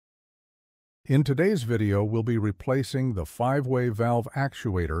In today's video, we'll be replacing the 5-way valve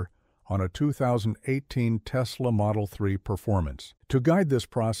actuator on a 2018 Tesla Model 3 Performance. To guide this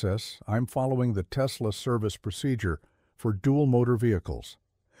process, I'm following the Tesla service procedure for dual-motor vehicles.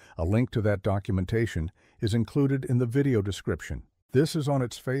 A link to that documentation is included in the video description. This is on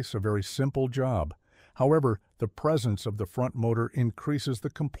its face a very simple job. However, the presence of the front motor increases the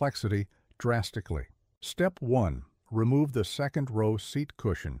complexity drastically. Step 1. Remove the second row seat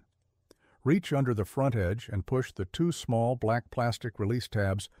cushion. Reach under the front edge and push the two small black plastic release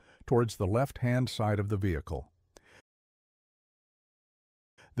tabs towards the left-hand side of the vehicle.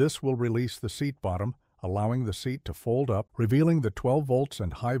 This will release the seat bottom, allowing the seat to fold up, revealing the 12 volts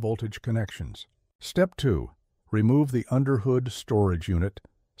and high voltage connections. Step 2. Remove the underhood storage unit.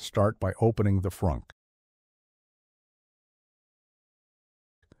 Start by opening the frunk.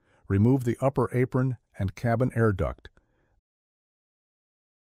 Remove the upper apron and cabin air duct.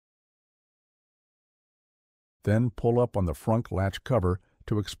 Then pull up on the frunk latch cover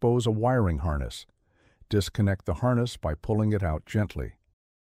to expose a wiring harness. Disconnect the harness by pulling it out gently.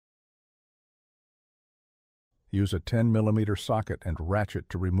 Use a 10mm socket and ratchet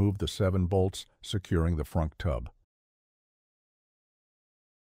to remove the 7 bolts securing the frunk tub.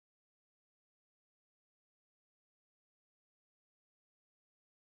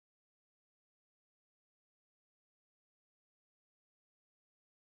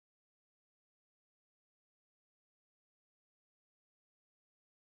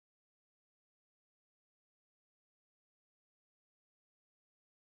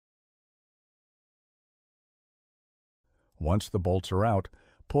 Once the bolts are out,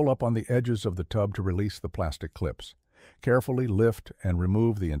 pull up on the edges of the tub to release the plastic clips. Carefully lift and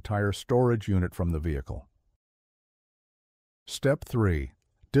remove the entire storage unit from the vehicle. Step 3.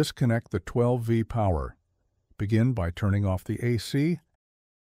 Disconnect the 12V power. Begin by turning off the AC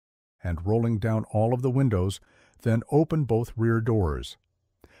and rolling down all of the windows, then open both rear doors.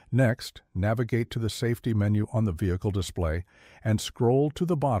 Next, navigate to the safety menu on the vehicle display and scroll to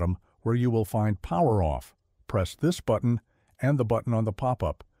the bottom where you will find Power Off. Press this button and the button on the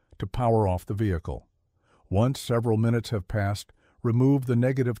pop-up to power off the vehicle. Once several minutes have passed, remove the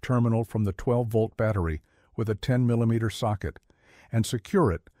negative terminal from the 12-volt battery with a 10mm socket and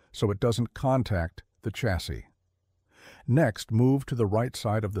secure it so it doesn't contact the chassis. Next, move to the right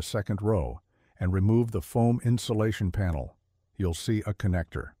side of the second row and remove the foam insulation panel. You'll see a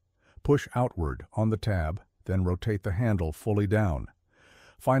connector. Push outward on the tab, then rotate the handle fully down.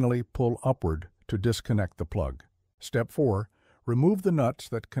 Finally, pull upward to disconnect the plug. Step 4. Remove the nuts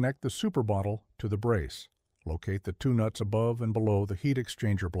that connect the super bottle to the brace. Locate the 2 nuts above and below the heat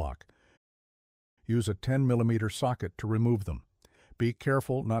exchanger block. Use a 10mm socket to remove them. Be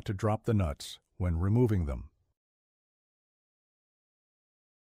careful not to drop the nuts when removing them.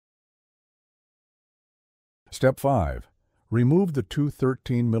 Step 5. Remove the two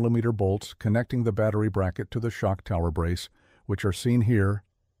 13mm bolts connecting the battery bracket to the shock tower brace, which are seen here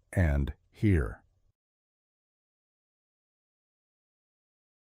and here.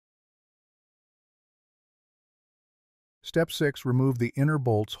 Step 6. Remove the inner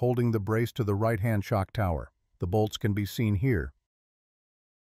bolts holding the brace to the right-hand shock tower. The bolts can be seen here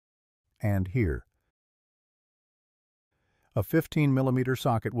and here. A 15mm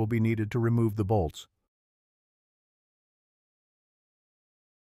socket will be needed to remove the bolts.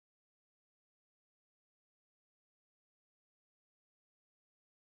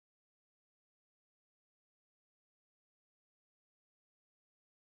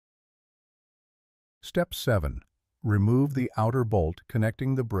 Step 7. Remove the outer bolt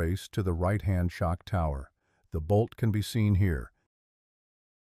connecting the brace to the right-hand shock tower. The bolt can be seen here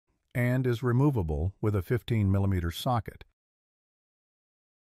and is removable with a 15mm socket.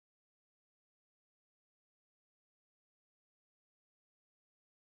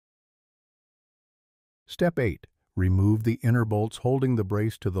 Step 8. Remove the inner bolts holding the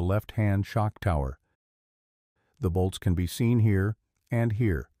brace to the left-hand shock tower. The bolts can be seen here and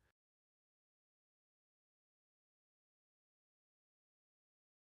here.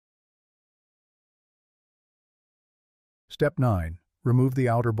 Step 9. Remove the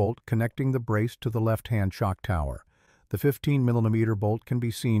outer bolt connecting the brace to the left-hand shock tower. The 15mm bolt can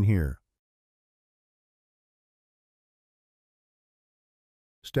be seen here.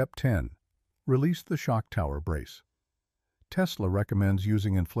 Step 10. Release the shock tower brace. Tesla recommends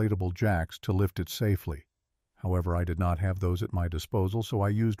using inflatable jacks to lift it safely. However, I did not have those at my disposal, so I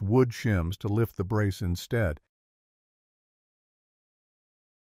used wood shims to lift the brace instead.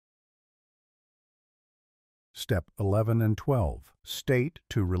 Step 11 and 12. State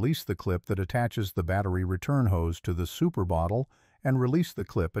to release the clip that attaches the battery return hose to the super bottle and release the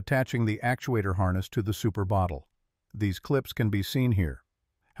clip attaching the actuator harness to the super bottle. These clips can be seen here.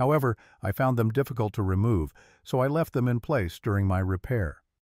 However, I found them difficult to remove, so I left them in place during my repair.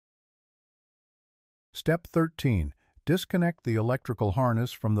 Step 13. Disconnect the electrical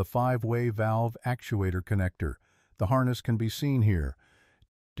harness from the 5-way valve actuator connector. The harness can be seen here.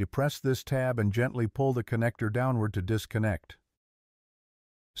 Depress this tab and gently pull the connector downward to disconnect.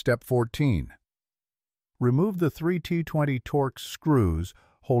 Step 14. Remove the 3 T20 Torx screws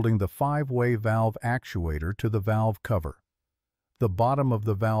holding the 5-way valve actuator to the valve cover. The bottom of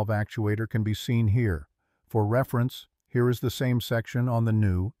the valve actuator can be seen here. For reference, here is the same section on the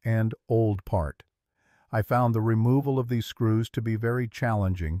new and old part. I found the removal of these screws to be very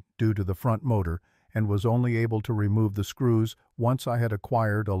challenging due to the front motor and was only able to remove the screws once I had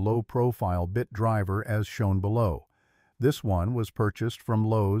acquired a low-profile bit driver as shown below. This one was purchased from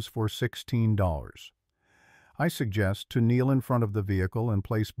Lowe's for $16. I suggest to kneel in front of the vehicle and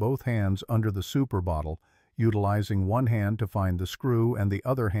place both hands under the super bottle, utilizing one hand to find the screw and the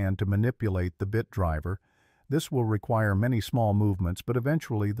other hand to manipulate the bit driver. This will require many small movements, but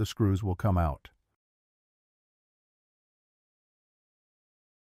eventually the screws will come out.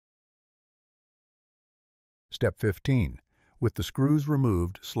 Step 15. With the screws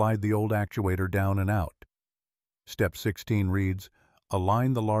removed, slide the old actuator down and out. Step 16 reads,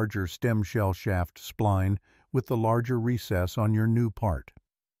 align the larger stem shell shaft spline with the larger recess on your new part.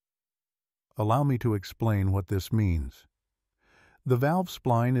 Allow me to explain what this means. The valve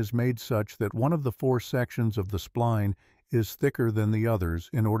spline is made such that one of the 4 sections of the spline is thicker than the others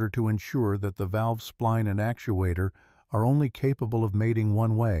in order to ensure that the valve spline and actuator are only capable of mating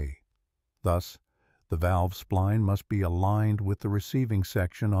one way. Thus, the valve spline must be aligned with the receiving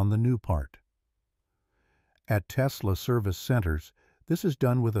section on the new part. At Tesla service centers, this is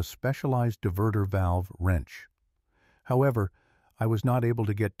done with a specialized diverter valve wrench. However, I was not able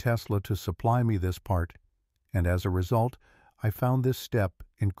to get Tesla to supply me this part, and as a result, I found this step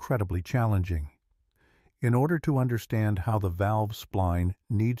incredibly challenging. In order to understand how the valve spline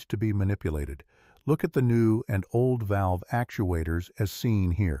needs to be manipulated, look at the new and old valve actuators as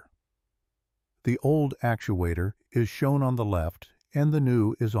seen here. The old actuator is shown on the left and the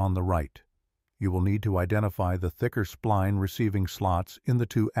new is on the right. You will need to identify the thicker spline receiving slots in the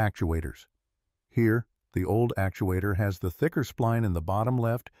 2 actuators. Here, the old actuator has the thicker spline in the bottom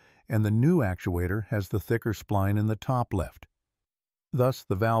left and the new actuator has the thicker spline in the top left. Thus,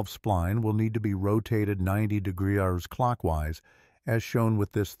 the valve spline will need to be rotated 90 degrees clockwise, as shown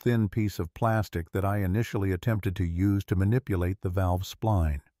with this thin piece of plastic that I initially attempted to use to manipulate the valve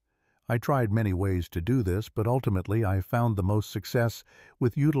spline. I tried many ways to do this, but ultimately I found the most success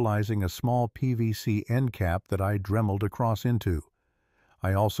with utilizing a small PVC end cap that I dremeled across into.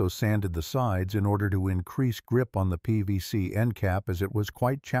 I also sanded the sides in order to increase grip on the PVC end cap, as it was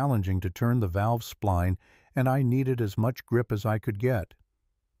quite challenging to turn the valve spline and I needed as much grip as I could get.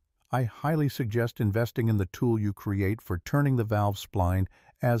 I highly suggest investing in the tool you create for turning the valve spline,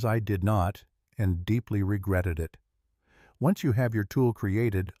 as I did not and deeply regretted it. Once you have your tool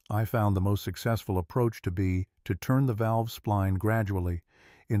created, I found the most successful approach to be to turn the valve spline gradually.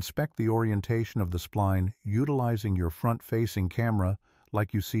 Inspect the orientation of the spline utilizing your front-facing camera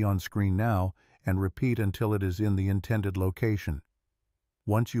like you see on screen now, and repeat until it is in the intended location.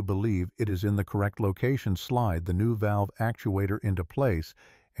 Once you believe it is in the correct location, slide the new valve actuator into place,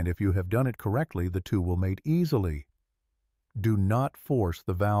 and if you have done it correctly, the two will mate easily. Do not force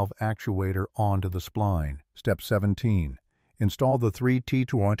the valve actuator onto the spline. Step 17. Install the 3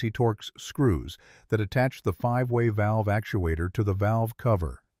 T20 Torx screws that attach the 5-way valve actuator to the valve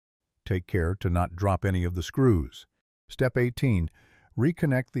cover. Take care to not drop any of the screws. Step 18.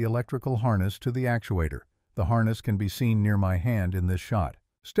 Reconnect the electrical harness to the actuator. The harness can be seen near my hand in this shot.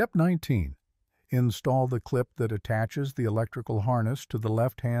 Step 19. Install the clip that attaches the electrical harness to the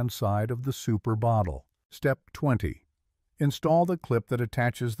left-hand side of the super bottle. Step 20. Install the clip that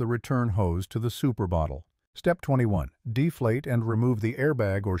attaches the return hose to the super bottle. Step 21. Deflate and remove the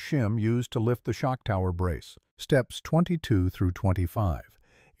airbag or shim used to lift the shock tower brace. Steps 22 through 25.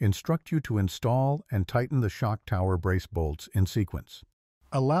 Instruct you to install and tighten the shock tower brace bolts in sequence.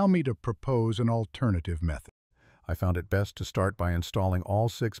 Allow me to propose an alternative method. I found it best to start by installing all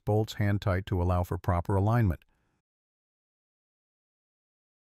 6 bolts hand-tight to allow for proper alignment.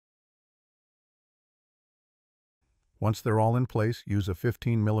 Once they're all in place, use a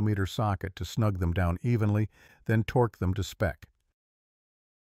 15mm socket to snug them down evenly, then torque them to spec.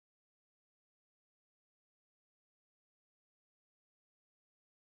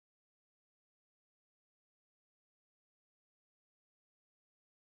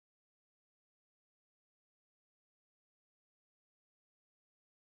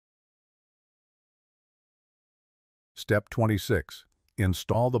 Step 26.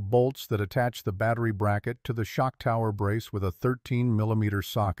 Install the bolts that attach the battery bracket to the shock tower brace with a 13 mm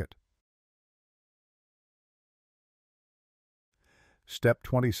socket. Step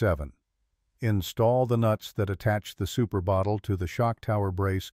 27. Install the nuts that attach the super bottle to the shock tower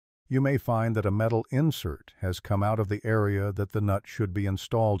brace. You may find that a metal insert has come out of the area that the nut should be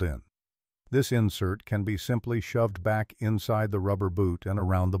installed in. This insert can be simply shoved back inside the rubber boot and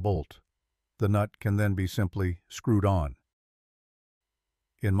around the bolt. The nut can then be simply screwed on.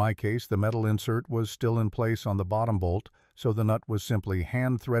 In my case, the metal insert was still in place on the bottom bolt, so the nut was simply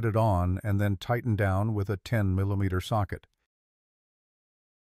hand-threaded on and then tightened down with a 10 mm socket.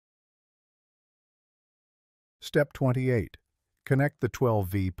 Step 28. Connect the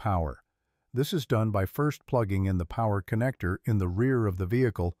 12V power. This is done by first plugging in the power connector in the rear of the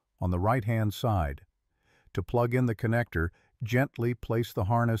vehicle on the right-hand side. To plug in the connector, gently place the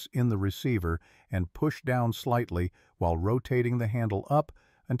harness in the receiver and push down slightly while rotating the handle up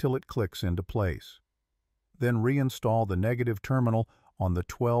until it clicks into place. Then reinstall the negative terminal on the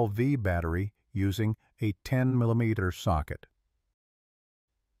 12V battery using a 10 mm socket.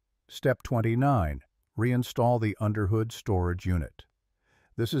 Step 29. Reinstall the underhood storage unit.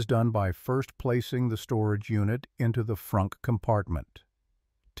 This is done by first placing the storage unit into the front compartment.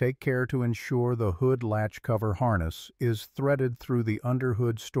 Take care to ensure the hood latch cover harness is threaded through the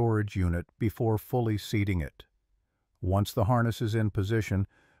underhood storage unit before fully seating it. Once the harness is in position,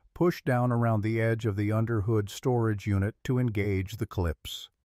 push down around the edge of the underhood storage unit to engage the clips.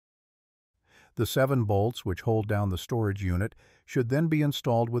 The 7 bolts which hold down the storage unit should then be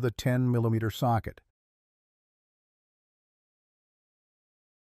installed with a 10 mm socket.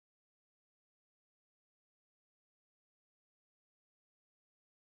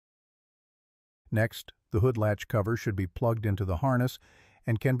 Next, the hood latch cover should be plugged into the harness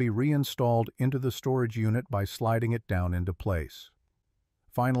and can be reinstalled into the storage unit by sliding it down into place.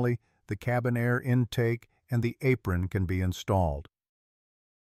 Finally, the cabin air intake and the apron can be installed.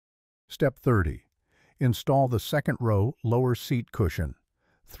 Step 30. Install the second row lower seat cushion.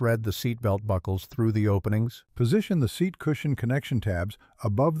 Thread the seatbelt buckles through the openings. Position the seat cushion connection tabs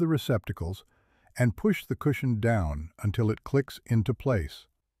above the receptacles and push the cushion down until it clicks into place.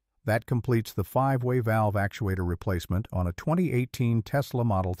 That completes the 5-way valve actuator replacement on a 2018 Tesla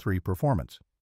Model 3 Performance.